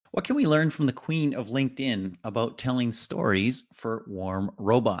What can we learn from the queen of LinkedIn about telling stories for warm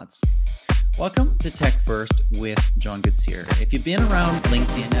robots? Welcome to Tech First with John Goodsir. If you've been around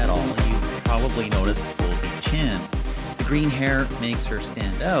LinkedIn at all, you've probably noticed Goldie Chin. The green hair makes her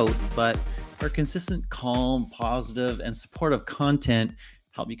stand out, but her consistent, calm, positive, and supportive content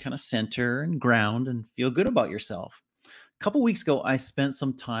help you kind of center and ground and feel good about yourself. A couple weeks ago, I spent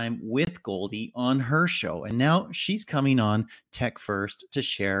some time with Goldie on her show, and now she's coming on Tech First to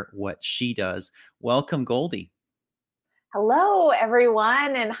share what she does. Welcome, Goldie. Hello,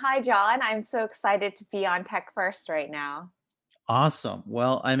 everyone. And hi, John. I'm so excited to be on Tech First right now. Awesome.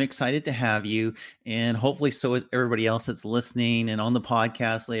 Well, I'm excited to have you, and hopefully, so is everybody else that's listening and on the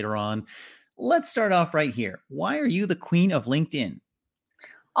podcast later on. Let's start off right here. Why are you the queen of LinkedIn?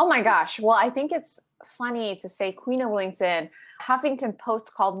 Oh my gosh. Well, I think it's funny to say Queen of LinkedIn. Huffington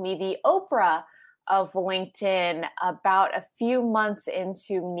Post called me the Oprah of LinkedIn about a few months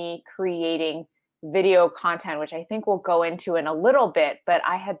into me creating video content, which I think we'll go into in a little bit. But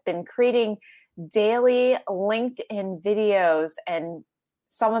I had been creating daily LinkedIn videos, and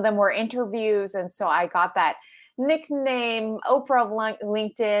some of them were interviews. And so I got that nickname, Oprah of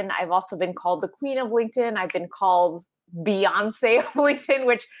LinkedIn. I've also been called the Queen of LinkedIn. I've been called Beyonce of LinkedIn,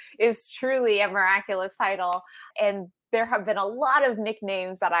 which is truly a miraculous title. And there have been a lot of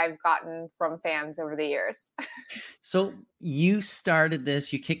nicknames that I've gotten from fans over the years. So, you started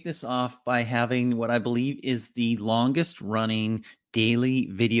this, you kicked this off by having what I believe is the longest running daily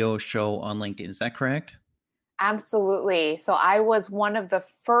video show on LinkedIn. Is that correct? Absolutely. So I was one of the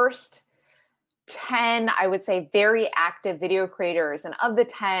first 10, I would say, very active video creators. And of the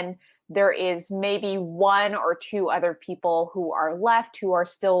 10, there is maybe one or two other people who are left who are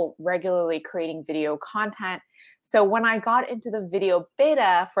still regularly creating video content. So when I got into the video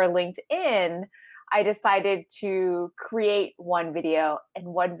beta for LinkedIn, I decided to create one video, and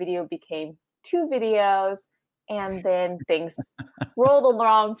one video became two videos, and then things rolled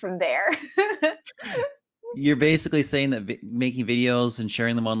along from there. You're basically saying that making videos and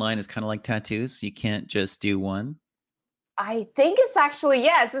sharing them online is kind of like tattoos. You can't just do one. I think it's actually,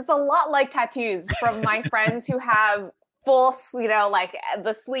 yes, it's a lot like tattoos from my friends who have full, like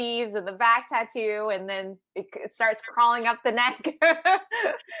the sleeves and the back tattoo, and then it starts crawling up the neck.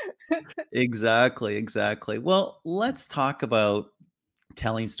 Exactly, exactly. Well, let's talk about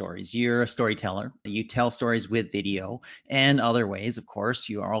telling stories. You're a storyteller. You tell stories with video and other ways, of course.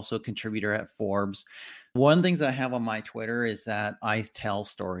 You are also a contributor at Forbes. One of the things I have on my Twitter is that I tell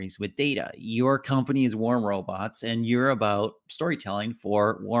stories with data. Your company is Warm Robots, and you're about storytelling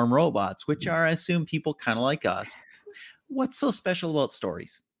for warm robots, which are, I assume, people kind of like us. What's so special about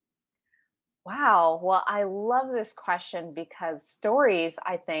stories? Wow. Well, I love this question because stories,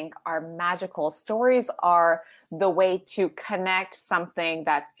 I think, are magical. Stories are the way to connect something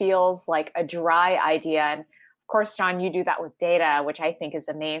that feels like a dry idea. And of course, John, you do that with data, which I think is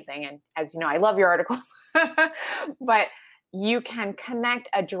amazing. And as you know, I love your articles. But you can connect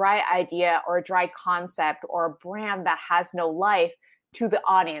a dry idea or a dry concept or a brand that has no life to the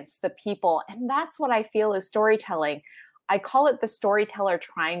audience, the people. And that's what I feel is storytelling. I call it the storyteller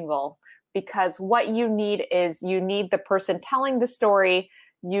triangle, because what you need is you need the person telling the story,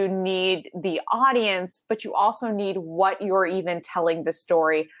 you need the audience, but you also need what you're even telling the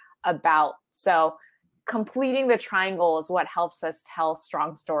story about. So completing the triangle is what helps us tell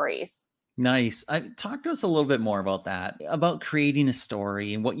strong stories. Nice. Talk to us a little bit more about that, about creating a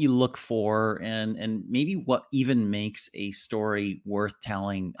story and what you look for, and maybe what even makes a story worth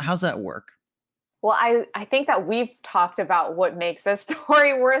telling. How's that work? Well, I think that we've talked about what makes a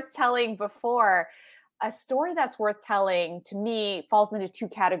story worth telling before. A story that's worth telling to me falls into two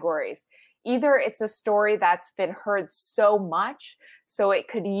categories. Either it's a story that's been heard so much, so it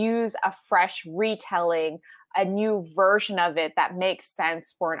could use a fresh retelling, a new version of it that makes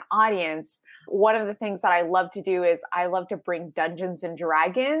sense for an audience. One of the things that I love to do is I love to bring Dungeons and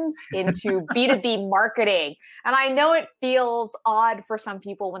Dragons into B2B marketing. And I know it feels odd for some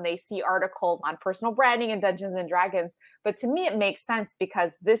people when they see articles on personal branding and Dungeons and Dragons, but to me it makes sense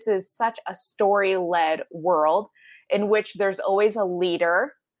because this is such a story-led world in which there's always a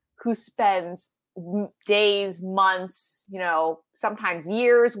leader who spends days, months, sometimes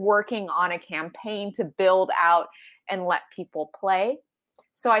years working on a campaign to build out and let people play.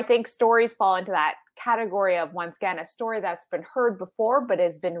 So I think stories fall into that category of, once again, a story that's been heard before, but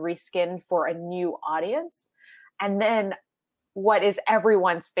has been reskinned for a new audience. And then what is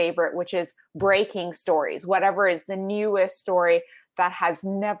everyone's favorite, which is breaking stories, whatever is the newest story that has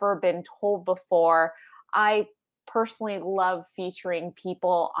never been told before. I personally love featuring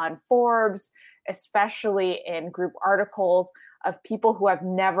people on Forbes, especially in group articles. of people who have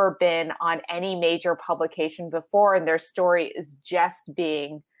never been on any major publication before, and their story is just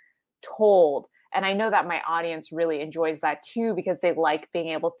being told. And I know that my audience really enjoys that too, because they like being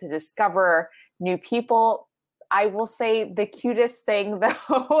able to discover new people. I will say the cutest thing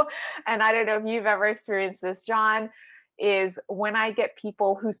though, and I don't know if you've ever experienced this, John, is when I get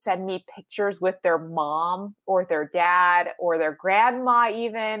people who send me pictures with their mom or their dad or their grandma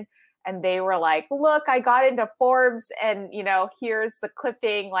even, and they were like, look, I got into Forbes and, here's the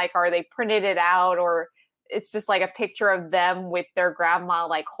clipping, like, are they printed it out, or it's just like a picture of them with their grandma,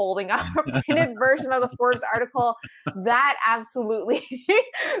 like holding up a printed version of the Forbes article. That absolutely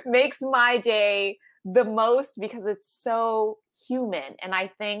makes my day the most, because it's so human. And I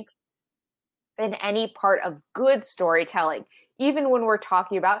think in any part of good storytelling, even when we're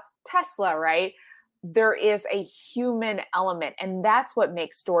talking about Tesla, right? There is a human element, and that's what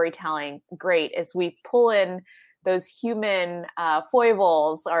makes storytelling great, is we pull in those human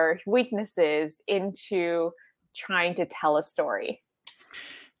foibles or weaknesses into trying to tell a story.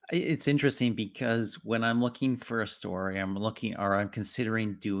 It's interesting because when I'm looking for a story, I'm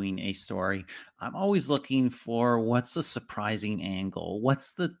considering doing a story, I'm always looking for what's the surprising angle?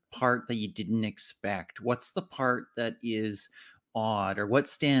 What's the part that you didn't expect? What's the part that is odd, or what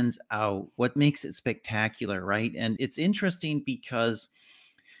stands out? What makes it spectacular, right? And it's interesting because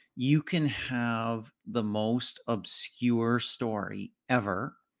you can have the most obscure story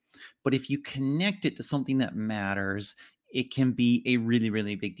ever, but if you connect it to something that matters, it can be a really,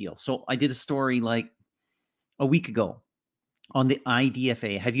 really big deal. So I did a story like a week ago on the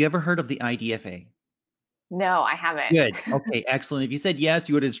IDFA. Have you ever heard of the IDFA? No, I haven't. Good. Okay, excellent. If you said yes,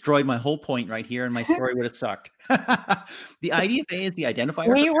 you would have destroyed my whole point right here, and my story would have sucked. The IDFA is the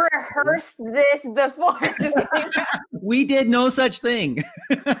identifier. We rehearsed this before. Just we did no such thing.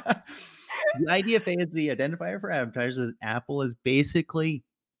 The IDFA is the identifier for advertisers. Apple is basically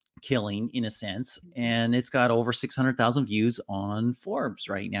killing, in a sense, and it's got over 600,000 views on Forbes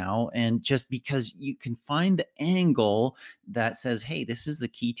right now. And just because you can find the angle that says, hey, this is the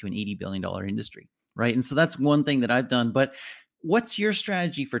key to an $80 billion industry, right? And so that's one thing that I've done. But what's your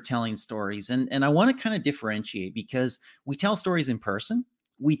strategy for telling stories? And I want to kind of differentiate, because we tell stories in person.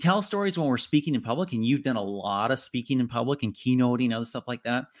 We tell stories when we're speaking in public, and you've done a lot of speaking in public and keynoting, other stuff like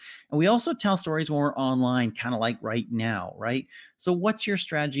that. And we also tell stories when we're online, kind of like right now, right? So what's your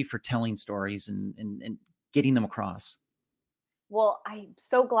strategy for telling stories and getting them across? Well, I'm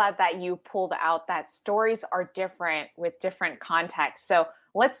so glad that you pulled out that stories are different with different contexts. So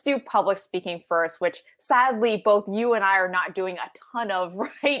let's do public speaking first, which sadly, both you and I are not doing a ton of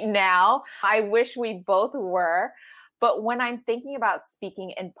right now. I wish we both were. But when I'm thinking about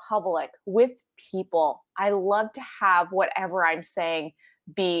speaking in public with people, I love to have whatever I'm saying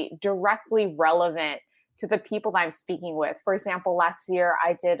be directly relevant to the people that I'm speaking with. For example, last year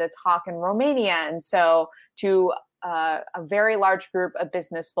I did a talk in Romania, and so to a very large group of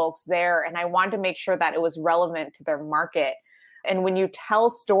business folks there, and I wanted to make sure that it was relevant to their market. And when you tell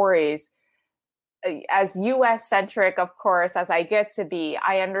stories, as US centric, of course, as I get to be,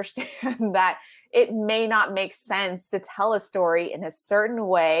 I understand that it may not make sense to tell a story in a certain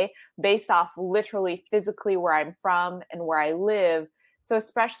way based off literally physically where I'm from and where I live. So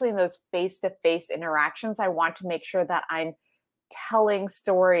especially in those face-to-face interactions, I want to make sure that I'm telling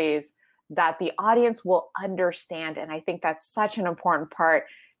stories that the audience will understand. And I think that's such an important part.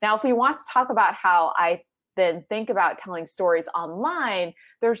 Now, if we want to talk about how I then think about telling stories online,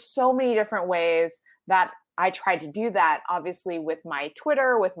 there's so many different ways that I try to do that, obviously with my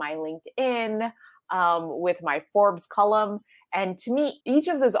Twitter, with my LinkedIn, with my Forbes column. And to me, each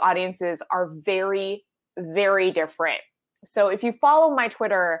of those audiences are very, very different. So if you follow my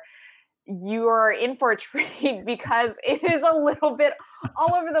Twitter, you're in for a treat because it is a little bit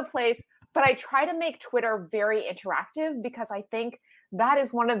all over the place. But I try to make Twitter very interactive, because I think that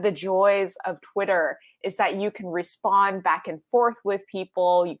is one of the joys of Twitter, is that you can respond back and forth with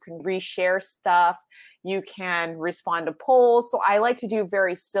people. You can reshare stuff. You can respond to polls. So I like to do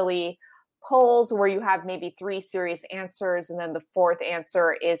very silly polls where you have maybe 3 serious answers, and then the 4th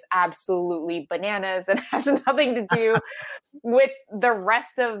answer is absolutely bananas and has nothing to do with the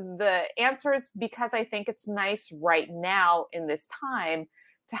rest of the answers, because I think it's nice right now in this time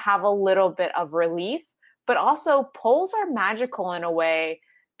to have a little bit of relief. But also, polls are magical in a way,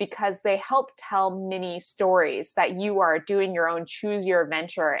 because they help tell mini stories that you are doing your own choose your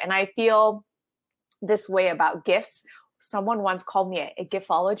adventure. And I feel this way about GIFs. Someone once called me a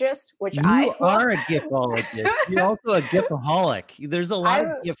GIFologist, which you are a GIFologist. You're also a GIFaholic. There's a lot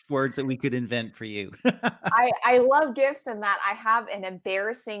of GIF words that we could invent for you. I love GIFs, in that I have an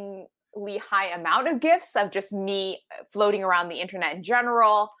embarrassing high amount of GIFs of just me floating around the internet in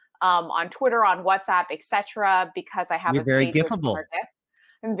general, on Twitter, on WhatsApp, etc., because I have You're a very page with more giftable. GIF.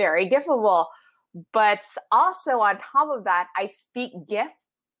 I'm very gifable. But also on top of that, I speak GIF.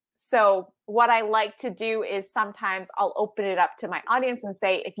 So what I like to do is sometimes I'll open it up to my audience and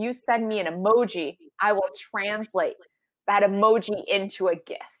say, if you send me an emoji, I will translate that emoji into a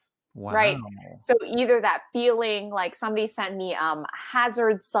GIF. Right. Wow. So either that feeling like somebody sent me a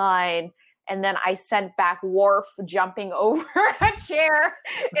hazard sign, and then I sent back Worf jumping over a chair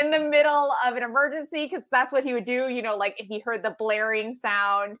in the middle of an emergency, because that's what he would do, like if he heard the blaring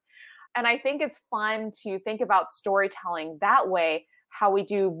sound. And I think it's fun to think about storytelling that way, how we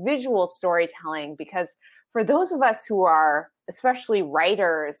do visual storytelling, because for those of us who are especially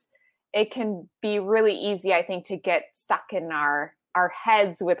writers, it can be really easy, I think, to get stuck in our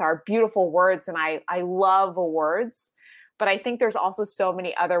heads with our beautiful words. And I love words, but I think there's also so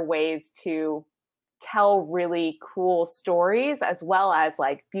many other ways to tell really cool stories as well as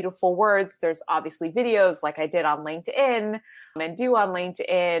like beautiful words. There's obviously videos like I did on LinkedIn and do on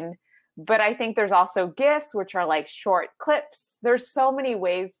LinkedIn. But I think there's also GIFs, which are like short clips. There's so many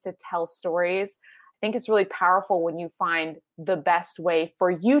ways to tell stories. I think it's really powerful when you find the best way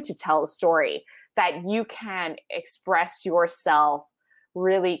for you to tell a story, that you can express yourself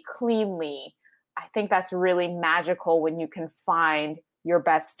really cleanly. I think that's really magical when you can find your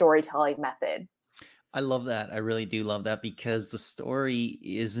best storytelling method. I love that. I really do love that, because the story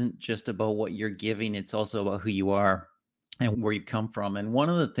isn't just about what you're giving, it's also about who you are and where you come from. And one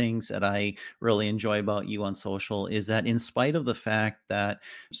of the things that I really enjoy about you on social is that, in spite of the fact that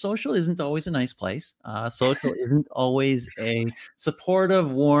social isn't always a nice place, social isn't always a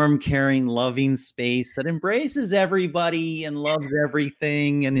supportive, warm, caring, loving space that embraces everybody and loves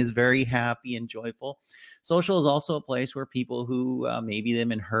everything and is very happy and joyful. Social is also a place where people who maybe they've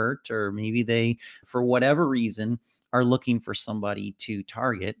been hurt, or maybe they, for whatever reason, are looking for somebody to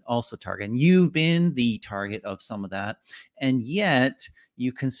also target. And you've been the target of some of that. And yet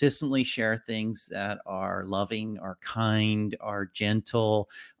you consistently share things that are loving, are kind, are gentle,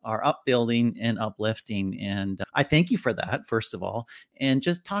 are upbuilding and uplifting. And I thank you for that, first of all. And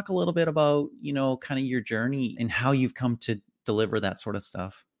just talk a little bit about, kind of your journey and how you've come to deliver that sort of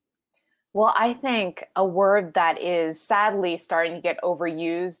stuff. Well, I think a word that is sadly starting to get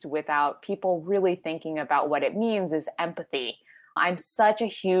overused without people really thinking about what it means is empathy. I'm such a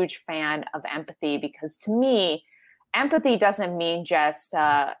huge fan of empathy because, to me, empathy doesn't mean just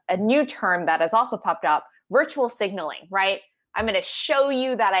a new term that has also popped up, virtual signaling, right? I'm going to show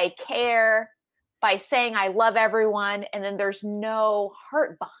you that I care by saying I love everyone, and then there's no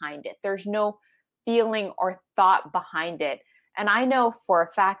heart behind it. There's no feeling or thought behind it. And I know for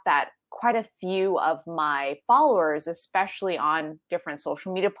a fact that quite a few of my followers, especially on different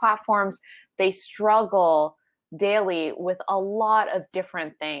social media platforms, they struggle daily with a lot of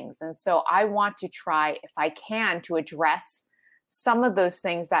different things. And so I want to try, if I can, to address some of those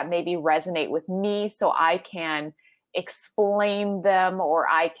things that maybe resonate with me, so I can explain them or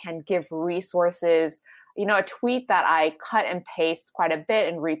I can give resources. A tweet that I cut and paste quite a bit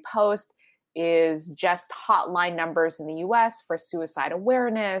and repost is just hotline numbers in the US for suicide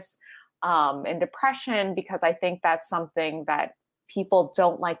awareness and depression, because I think that's something that people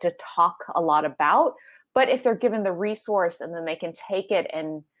don't like to talk a lot about. But if they're given the resource and then they can take it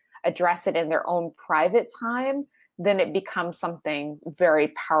and address it in their own private time, then it becomes something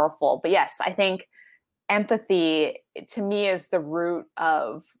very powerful. But yes, I think empathy to me is the root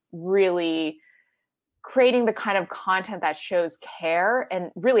of really creating the kind of content that shows care and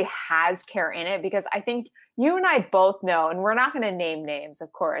really has care in it. Because I think you and I both know, and we're not going to name names,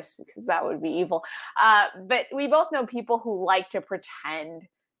 of course, because that would be evil. But we both know people who like to pretend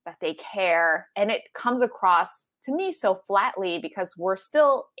that they care. And it comes across to me so flatly because we're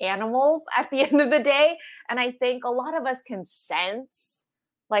still animals at the end of the day. And I think a lot of us can sense,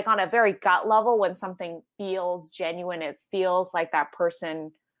 like on a very gut level, when something feels genuine. It feels like that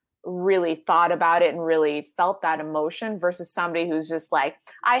person really thought about it and really felt that emotion, versus somebody who's just like,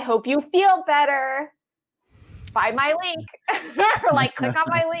 I hope you feel better. Buy my link. Or like, click on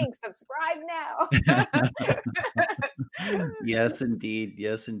my link, subscribe now. Yes, indeed.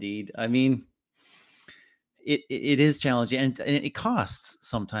 Yes, indeed. I mean, it is challenging, and it costs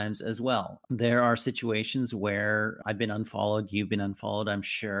sometimes as well. There are situations where I've been unfollowed, you've been unfollowed, I'm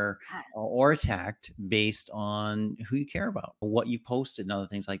sure, Yes. or attacked based on who you care about, what you've posted and other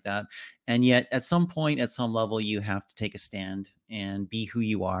things like that. And yet at some point, at some level, you have to take a stand and be who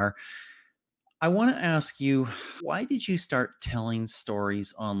you are. I want to ask you, why did you start telling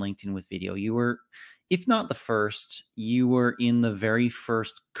stories on LinkedIn with video? if not the first, you were in the very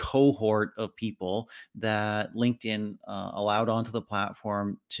first cohort of people that LinkedIn allowed onto the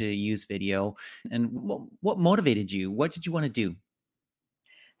platform to use video. And what motivated you? What did you want to do?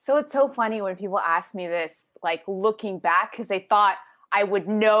 So it's so funny when people ask me this, like looking back, because they thought I would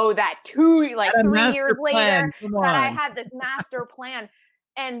know that Had a 3 years master later, plan. Come that I on. had this master plan.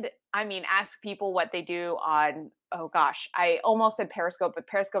 And I mean, ask people what they do on, oh gosh, I almost said Periscope, but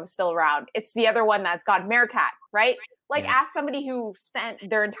Periscope is still around. It's the other one that's got Meerkat, right? Like Yes. ask somebody who spent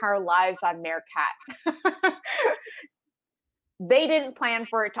their entire lives on Meerkat. They didn't plan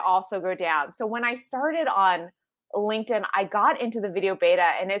for it to also go down. So when I started on LinkedIn, I got into the video beta,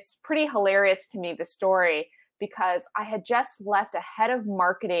 and it's pretty hilarious to me, the story, because I had just left a head of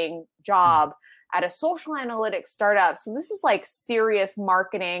marketing job at a social analytics startup. So this is like serious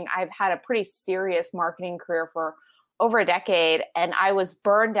marketing. I've had a pretty serious marketing career for over a decade, and I was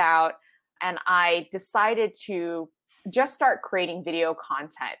burned out, and I decided to just start creating video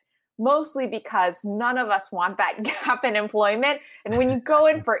content, mostly because none of us want that gap in employment. And when you go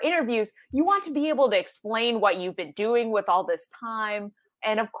in for interviews, you want to be able to explain what you've been doing with all this time.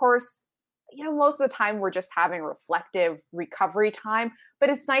 And of course, most of the time we're just having reflective recovery time, but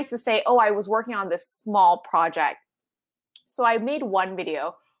it's nice to say, oh, I was working on this small project. So I made one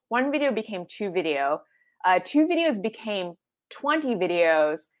video became two videos became 20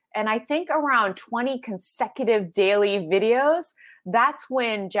 videos. And I think around 20 consecutive daily videos, that's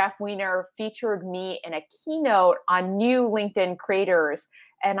when Jeff Weiner featured me in a keynote on new LinkedIn creators.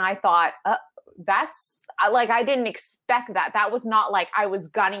 And I thought, I didn't expect that. That was not like I was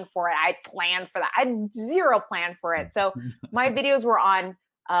gunning for it. I planned for that. I had zero plan for it. So my videos were on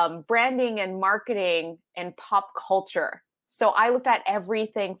branding and marketing and pop culture. So I looked at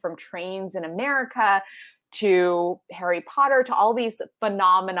everything from trains in America to Harry Potter to all these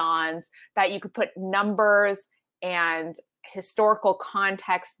phenomenons that you could put numbers and historical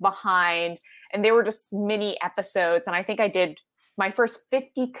context behind. And they were just mini episodes. And I think I did my first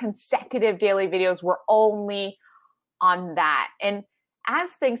 50 consecutive daily videos were only on that. And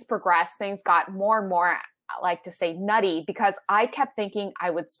as things progressed, things got more and more, I like to say, nutty, because I kept thinking I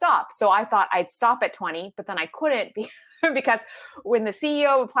would stop. So I thought I'd stop at 20, but then I couldn't because when the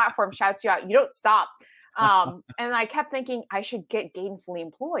CEO of a platform shouts you out, you don't stop. And I kept thinking I should get gainfully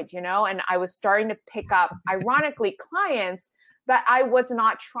employed, and I was starting to pick up, ironically, clients that I was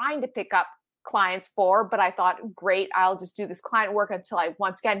not trying to pick up clients for, but I thought, great, I'll just do this client work until I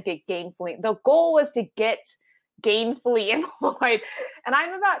once again get gainfully. The goal was to get gainfully employed. And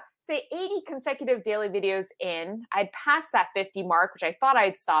I'm about, say, 80 consecutive daily videos in. I'd passed that 50 mark, which I thought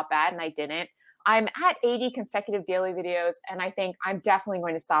I'd stop at, and I didn't. I'm at 80 consecutive daily videos, and I think I'm definitely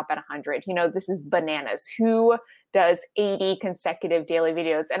going to stop at 100. This is bananas. Who does 80 consecutive daily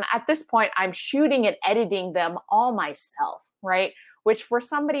videos? And at this point, I'm shooting and editing them all myself, right? Which for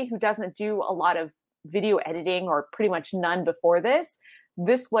somebody who doesn't do a lot of video editing, or pretty much none before this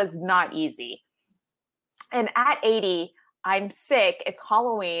was not easy. And at 80, I'm sick. It's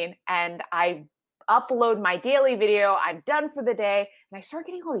Halloween, and I upload my daily video. I'm done for the day. And I start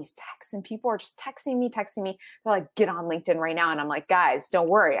getting all these texts, and people are just texting me. They're like, get on LinkedIn right now. And I'm like, guys, don't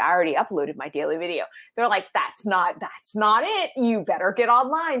worry. I already uploaded my daily video. They're like, that's not it. You better get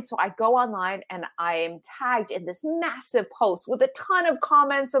online. So I go online, and I am tagged in this massive post with a ton of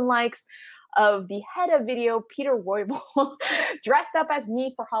comments and likes of the head of video, Peter Roybal, dressed up as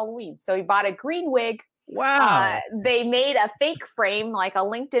me for Halloween. So he bought a green wig. Wow. They made a fake frame, like a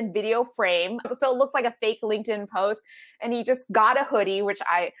LinkedIn video frame. So it looks like a fake LinkedIn post. And he just got a hoodie, which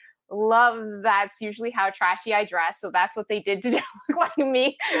I love. That's usually how trashy I dress. So that's what they did to look like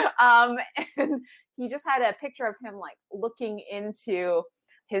me. And he just had a picture of him like looking into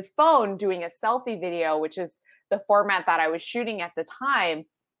his phone, doing a selfie video, which is the format that I was shooting at the time.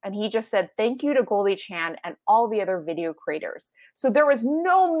 And he just said, thank you to Goldie Chan and all the other video creators. So there was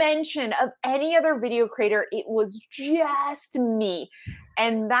no mention of any other video creator. It was just me.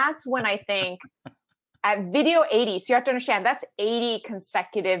 And that's when I think at video 80, so you have to understand that's 80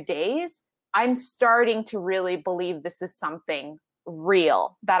 consecutive days. I'm starting to really believe this is something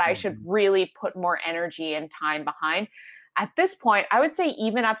real that I should really put more energy and time behind. At this point, I would say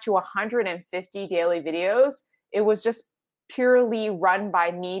even up to 150 daily videos, it was just purely run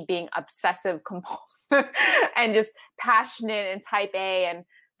by me being obsessive compulsive and just passionate and type A and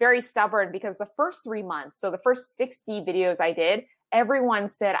very stubborn, because the first 3 months, so the first 60 videos I did, everyone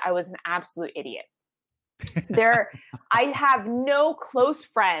said I was an absolute idiot. I have no close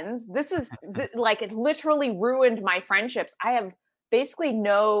friends. This is like, it literally ruined my friendships. I have basically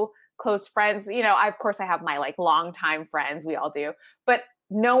no close friends. Of course I have my like longtime friends. We all do. But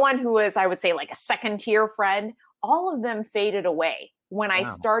no one who was, I would say, like a second tier friend, all of them faded away when I Wow.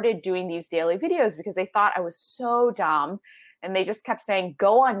 started doing these daily videos because they thought I was so dumb. And they just kept saying,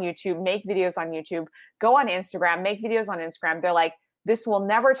 go on YouTube, make videos on YouTube, go on Instagram, make videos on Instagram. They're like, this will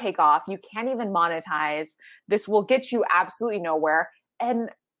never take off. You can't even monetize. This will get you absolutely nowhere.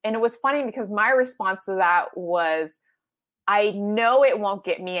 And it was funny because my response to that was, I know it won't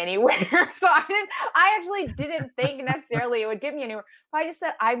get me anywhere. So I actually didn't think necessarily it would get me anywhere. But I just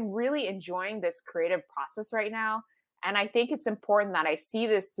said, I'm really enjoying this creative process right now. And I think it's important that I see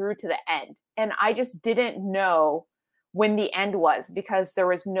this through to the end. And I just didn't know when the end was because there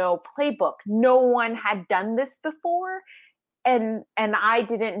was no playbook. No one had done this before. And I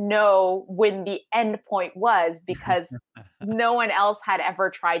didn't know when the end point was because no one else had ever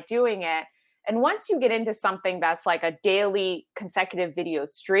tried doing it. And once you get into something that's like a daily consecutive video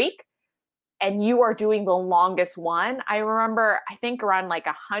streak and you are doing the longest one, I remember, I think around like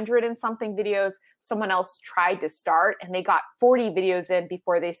 100 and something videos, someone else tried to start and they got 40 videos in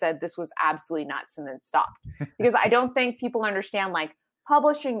before they said this was absolutely nuts and then stopped. Because I don't think people understand, like,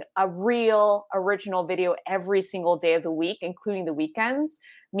 publishing a real original video every single day of the week, including the weekends,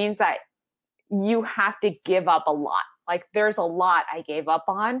 means that you have to give up a lot. Like, there's a lot I gave up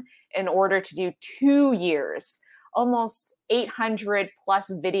on in order to do 2 years, almost 800 plus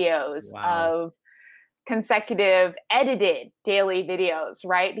videos of consecutive edited daily videos,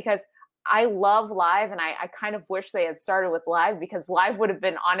 right? Because I love live and I kind of wish they had started with live because live would have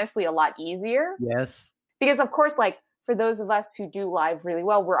been honestly a lot easier. Yes. Because of course, like, for those of us who do live really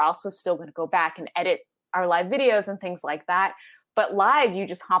well, we're also still going to go back and edit our live videos and things like that. But live, you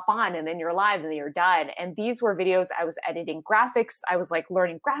just hop on and then you're live and then you're done. And these were videos I was editing graphics. I was like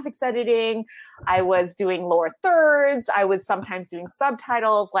learning graphics editing. I was doing lower thirds. I was sometimes doing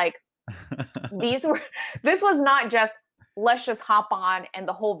subtitles. Like, this was not just, let's just hop on and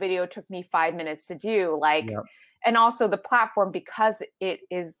the whole video took me 5 minutes to do. Like, yep. And also the platform, because it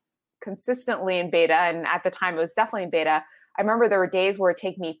is consistently in beta, and at the time it was definitely in beta, I remember there were days where it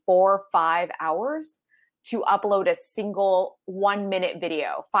take me 4 or 5 hours to upload a single 1 minute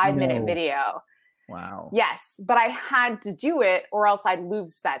video, 5 minute video. Wow. Yes, but I had to do it or else I'd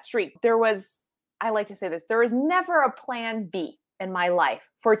lose that streak. I like to say this, there was never a plan B in my life.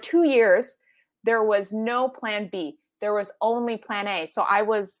 For 2 years, there was no plan B. There was only plan A. So I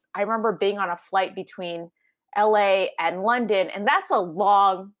remember being on a flight between LA and London, and that's a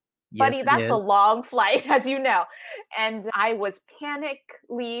long that's a long flight, as you know. And I was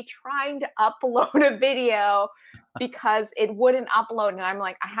panically trying to upload a video because it wouldn't upload. And I'm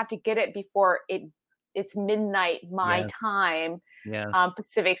like, I have to get it before it's midnight my time,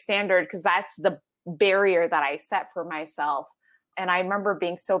 Pacific Standard, because that's the barrier that I set for myself. And I remember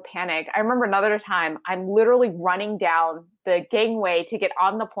being so panicked. I remember another time I'm literally running down the gangway to get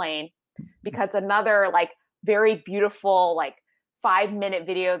on the plane because another like very beautiful, like 5-minute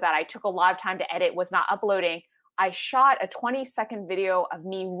video that I took a lot of time to edit was not uploading. I shot a 20-second video of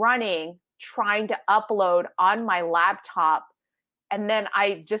me running, trying to upload on my laptop. And then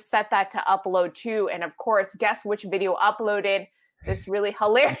I just set that to upload too. And of course, guess which video uploaded? This really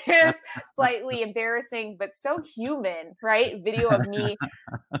hilarious, slightly embarrassing, but so human, right? Video of me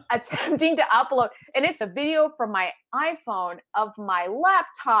attempting to upload. And it's a video from my iPhone of my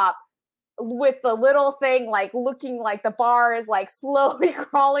laptop with the little thing like looking like the bar is like slowly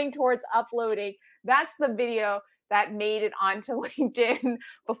crawling towards uploading. That's the video that made it onto LinkedIn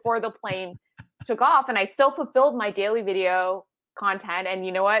before the plane took off. And I still fulfilled my daily video content. And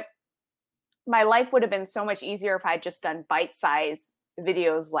you know what? My life would have been so much easier if I had just done bite-sized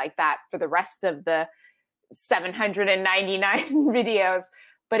videos like that for the rest of the 799 videos.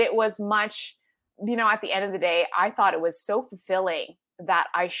 But it was much, at the end of the day, I thought it was so fulfilling that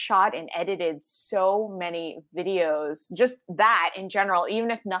I shot and edited so many videos, just that in general, even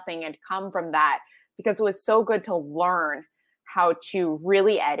if nothing had come from that, because it was so good to learn how to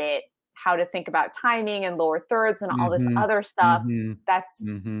really edit, how to think about timing and lower thirds and all this other stuff. That's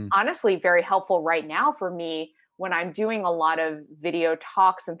honestly very helpful right now for me when I'm doing a lot of video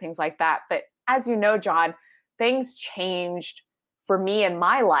talks and things like that. But as you know, John, things changed for me in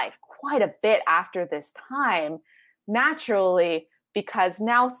my life quite a bit after this time, naturally, because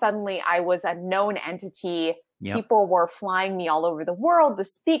now suddenly I was a known entity. Yep. People were flying me all over the world to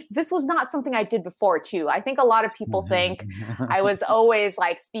speak. This was not something I did before too. I think a lot of people think I was always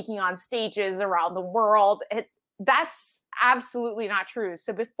like speaking on stages around the world. That's absolutely not true.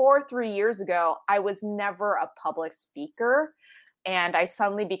 So before 3 years ago, I was never a public speaker. And I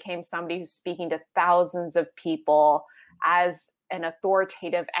suddenly became somebody who's speaking to thousands of people as an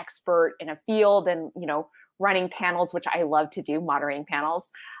authoritative expert in a field and, running panels, which I love to do, moderating panels,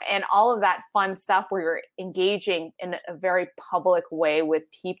 and all of that fun stuff where you're engaging in a very public way with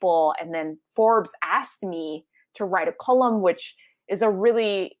people. And then Forbes asked me to write a column, which is a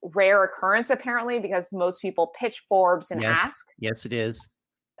really rare occurrence, apparently, because most people pitch Forbes and ask. Yes, it is.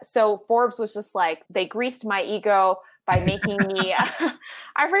 So Forbes was just like, they greased my ego by making me,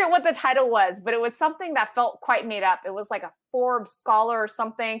 I forget what the title was, but it was something that felt quite made up. It was like a Forbes scholar or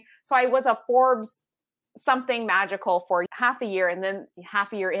something. So I was a Forbes something magical for half a year. And then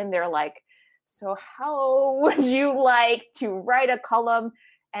half a year in, they're like, so how would you like to write a column?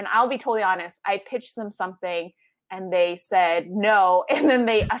 And I'll be totally honest, I pitched them something and they said no. And then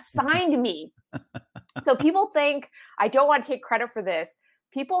they assigned me. So people think, I don't want to take credit for this.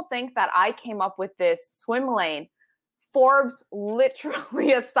 People think that I came up with this swim lane. Forbes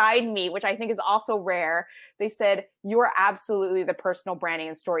literally assigned me, which I think is also rare. They said, you are absolutely the personal branding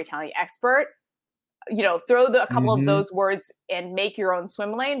and storytelling expert. You know, throw a couple of those words and make your own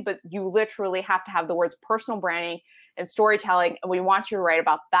swim lane, but you literally have to have the words personal branding and storytelling. And we want you to write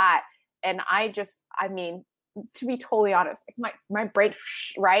about that. And I mean, to be totally honest, my brain,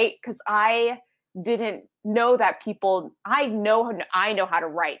 right? Because I didn't know that I know how to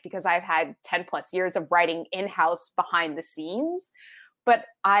write because I've had 10 plus years of writing in-house behind the scenes, but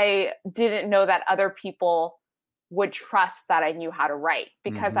I didn't know that other people would trust that I knew how to write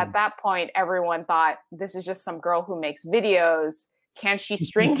because at that point, everyone thought this is just some girl who makes videos. Can she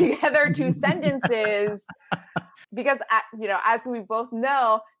string together 2 sentences? Because, you know, as we both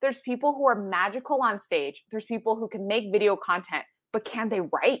know, there's people who are magical on stage. There's people who can make video content, but can they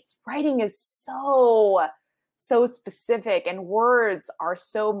write? Writing is so specific, and words are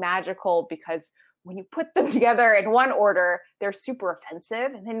so magical because when you put them together in one order, they're super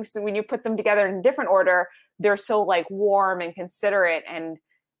offensive. And then when you put them together in a different order, they're so like warm and considerate. And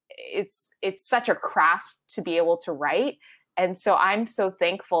it's such a craft to be able to write. And so I'm so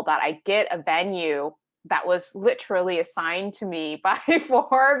thankful that I get a venue that was literally assigned to me by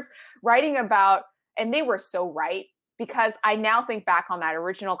Forbes writing about, and they were so right, because I now think back on that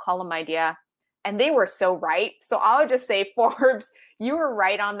original column idea and they were so right. So I'll just say, Forbes, you were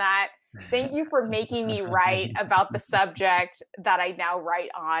right on that. Thank you for making me write about the subject that I now write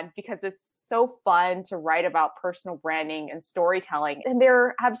on, because it's so fun to write about personal branding and storytelling. And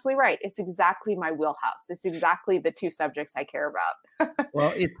they're absolutely right. It's exactly my wheelhouse. It's exactly the 2 subjects I care about.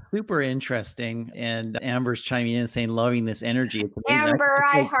 Well, it's super interesting. And Amber's chiming in saying, loving this energy. It's amazing. Amber,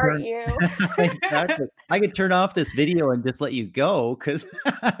 I heart you. Exactly. I could turn off this video and just let you go because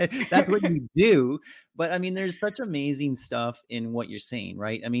that's what you do. But I mean, there's such amazing stuff in what you're saying,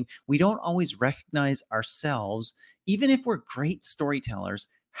 right? I mean, we don't always recognize ourselves, even if we're great storytellers,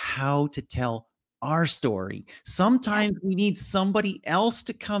 how to tell our story. Sometimes we need somebody else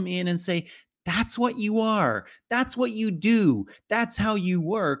to come in and say, that's what you are. That's what you do. That's how you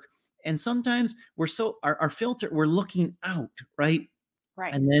work. And sometimes we're our filter, we're looking out, right?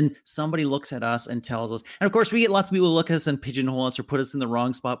 Right. And then somebody looks at us and tells us, and of course we get lots of people who look at us and pigeonhole us or put us in the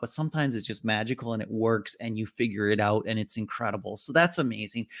wrong spot, but sometimes it's just magical and it works and you figure it out and it's incredible. So that's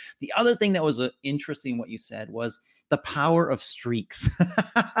amazing. The other thing that was interesting, what you said, was the power of streaks.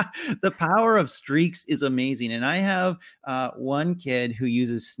 The power of streaks is amazing. And I have one kid who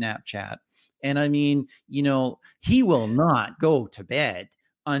uses Snapchat. And I mean, you know, he will not go to bed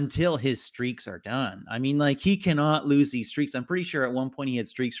until his streaks are done. I mean, like, he cannot lose these streaks. I'm pretty sure at one point he had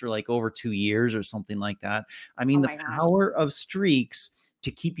streaks for like over 2 years or something like that. I mean, the power of streaks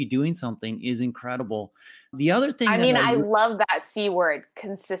to keep you doing something is incredible. The other thing, I love that C word,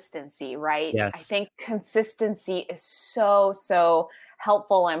 consistency, right? Yes. I think consistency is so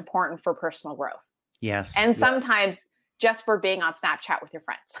helpful and important for personal growth. Yes. And sometimes just for being on Snapchat with your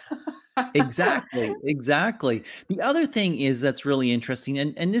friends. Exactly. The other thing is that's really interesting,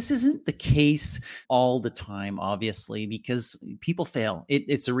 and this isn't the case all the time, obviously, because people fail.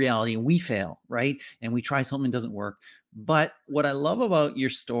 It's a reality, and we fail, right? And we try something that doesn't work. But what I love about your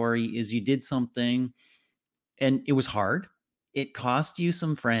story is you did something, and it was hard. It cost you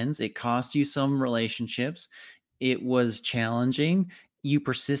some friends. It cost you some relationships. It was challenging. You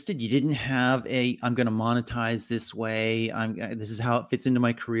persisted. You didn't have I'm going to monetize this way. This is how it fits into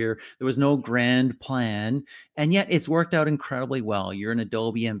my career. There was no grand plan. And yet it's worked out incredibly well. You're an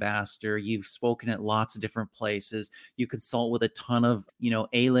Adobe ambassador. You've spoken at lots of different places. You consult with a ton of,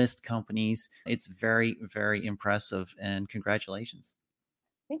 A-list companies. It's very, very impressive, and congratulations.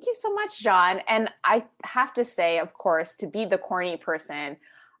 Thank you so much, John. And I have to say, of course, to be the corny person,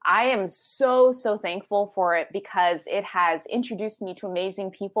 I am so, so thankful for it because it has introduced me to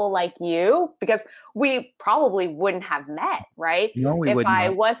amazing people like you, because we probably wouldn't have met, right? No, we If would I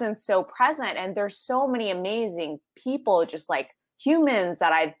not. wasn't so present. And there's so many amazing people, just like humans,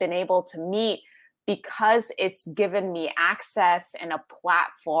 that I've been able to meet because it's given me access and a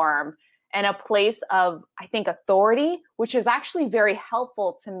platform and a place of, I think, authority, which is actually very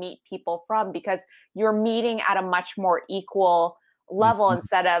helpful to meet people from, because you're meeting at a much more equal level Mhm,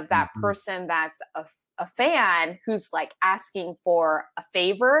 instead of that mhm. person that's a fan who's like asking for a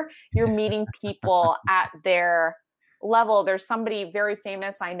favor. You're meeting people at their level. There's somebody very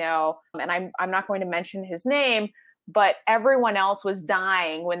famous I know, and I'm not going to mention his name, but everyone else was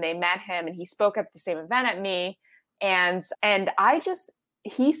dying when they met him, and he spoke at the same event at me, and I just,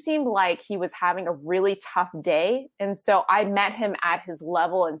 he seemed like he was having a really tough day. And so I met him at his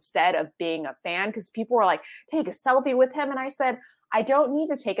level instead of being a fan, because people were like, take a selfie with him. And I said, I don't need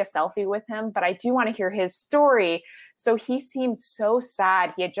to take a selfie with him, but I do want to hear his story. So he seemed so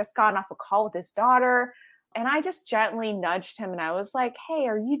sad. He had just gotten off a call with his daughter. And I just gently nudged him and I was like, hey,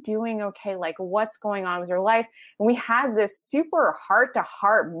 are you doing okay? Like, what's going on with your life? And we had this super heart to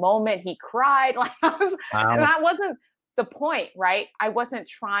heart moment. He cried. Like, and Wow. that wasn't the point, right? I wasn't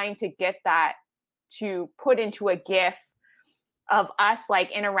trying to get that to put into a GIF of us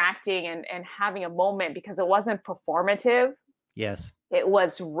like interacting and having a moment, because it wasn't performative. Yes. It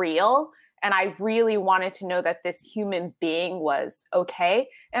was real. And I really wanted to know that this human being was okay.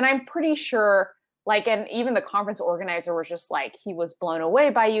 And I'm pretty sure, like, and even the conference organizer was just like, he was blown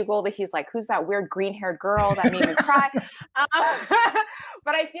away by you, Goldie. He's like, who's that weird green haired girl that made me cry?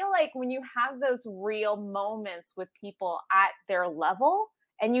 But I feel like when you have those real moments with people at their level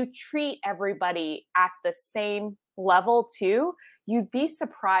and you treat everybody at the same level too, you'd be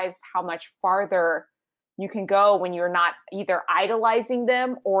surprised how much farther you can go when you're not either idolizing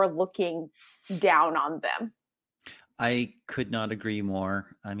them or looking down on them. I could not agree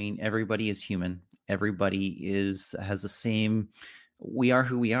more. I mean, everybody is human. Everybody has the same. We are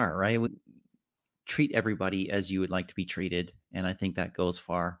who we are, right? We treat everybody as you would like to be treated, and I think that goes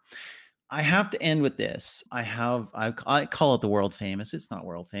far. I have to end with this. I call it the world famous. It's not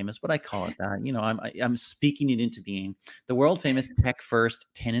world famous, but I call it that. I'm speaking it into being. The world famous Tech First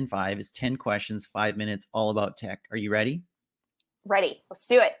 10 and 5 is 10 questions, 5 minutes, all about tech. Are you ready? Ready. Let's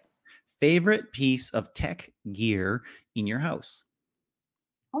do it. Favorite piece of tech gear in your house?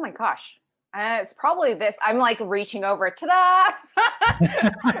 Oh my gosh. It's probably this. I'm like reaching over. Ta-da!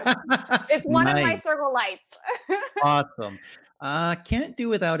 It's one of my Nice. circle lights. Awesome. Can't do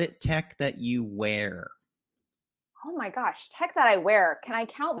without it. Tech that you wear. Oh my gosh. Tech that I wear. Can I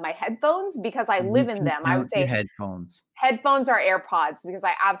count my headphones? Because I You live in can them. I would count your say headphones. headphones are AirPods because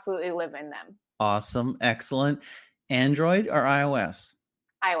I absolutely live in them. Awesome. Excellent. Android or iOS?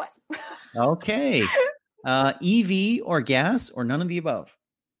 iOS. Okay. EV or gas or none of the above?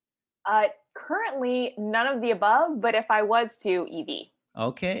 Currently, none of the above, but if I was to, EV.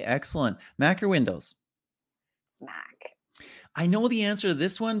 Okay. Excellent. Mac or Windows? Mac. I know the answer to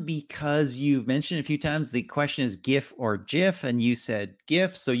this one because you've mentioned a few times the question is GIF or GIF, and you said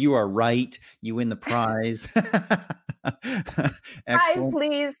GIF, so you are right. You win the prize. Guys, Excellent.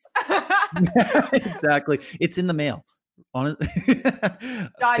 please. Exactly. It's in the mail. John,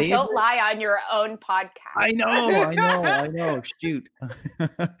 Favorite? don't lie on your own podcast. I know. Shoot.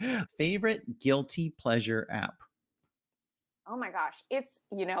 Favorite guilty pleasure app? Oh my gosh.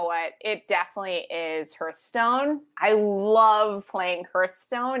 You know what? It definitely is Hearthstone. I love playing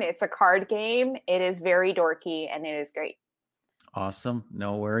Hearthstone. It's a card game. It is very dorky and it is great. Awesome.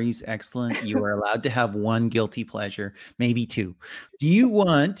 No worries. Excellent. You are allowed to have one guilty pleasure, maybe two. Do you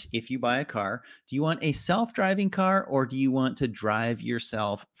want, if you buy a car, do you want a self-driving car or do you want to drive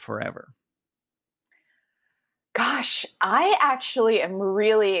yourself forever? Gosh, I actually am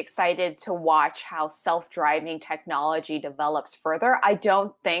really excited to watch how self-driving technology develops further. I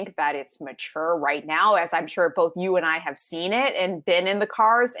don't think that it's mature right now, as I'm sure both you and I have seen it and been in the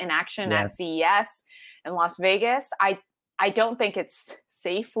cars in action Yeah. at CES in Las Vegas. I don't think it's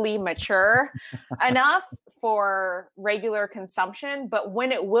safely mature enough for regular consumption, but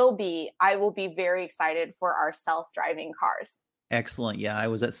when it will be, I will be very excited for our self-driving cars. Excellent. Yeah, I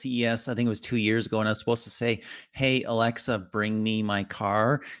was at CES, I think it was 2 years ago, and I was supposed to say, hey, Alexa, bring me my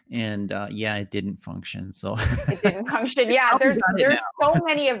car. And yeah, it didn't function. So it didn't function. Yeah, there's so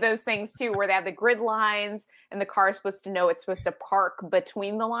many of those things too, where they have the grid lines and the car is supposed to know it's supposed to park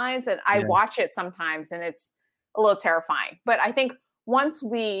between the lines. And I watch it sometimes and it's a little terrifying. But I think once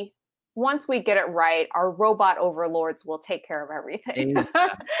we once we get it right, our robot overlords will take care of everything.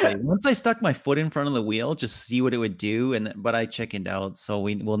 Exactly. Once I stuck my foot in front of the wheel, just see what it would do, but I chickened out, so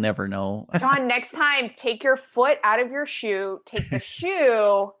we'll never know. John, next time, take your foot out of your shoe, take the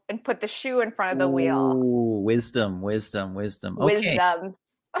shoe, and put the shoe in front of the wheel. Ooh, wisdom. Okay. Wisdoms.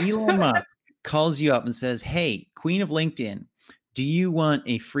 Elon Musk calls you up and says, "Hey, Queen of LinkedIn, do you want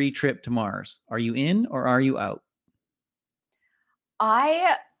a free trip to Mars? Are you in or are you out?"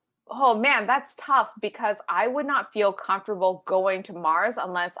 Oh man, that's tough because I would not feel comfortable going to Mars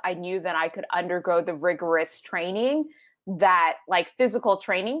unless I knew that I could undergo the rigorous training like physical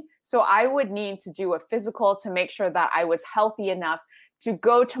training. So I would need to do a physical to make sure that I was healthy enough to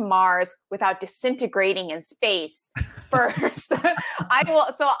go to Mars without disintegrating in space first.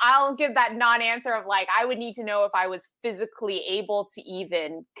 I'll give that non-answer of like, I would need to know if I was physically able to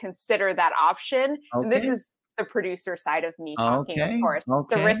even consider that option. Okay. And this is the producer side of me talking, of course,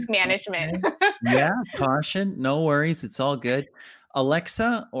 the risk management. Yeah, caution, no worries. It's all good.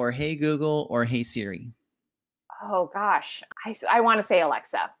 Alexa or Hey Google or Hey Siri? Oh gosh, I want to say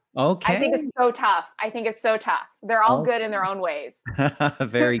Alexa. Okay. I think it's so tough. They're all good in their own ways.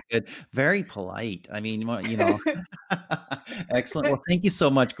 Very good. Very polite. I mean, excellent. Well, thank you so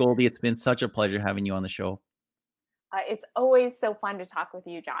much, Goldie. It's been such a pleasure having you on the show. It's always so fun to talk with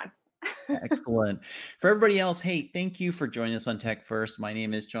you, John. Excellent. For everybody else, hey, thank you for joining us on Tech First. My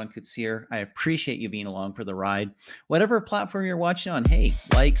name is John Coetzee. I appreciate you being along for the ride. Whatever platform you're watching on, hey,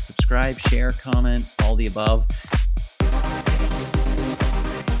 like, subscribe, share, comment, all the above.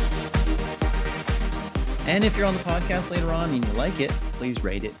 And if you're on the podcast later on and you like it, please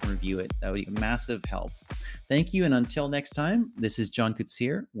rate it and review it. That would be a massive help. Thank you. And until next time, this is John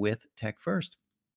Coetzee with Tech First.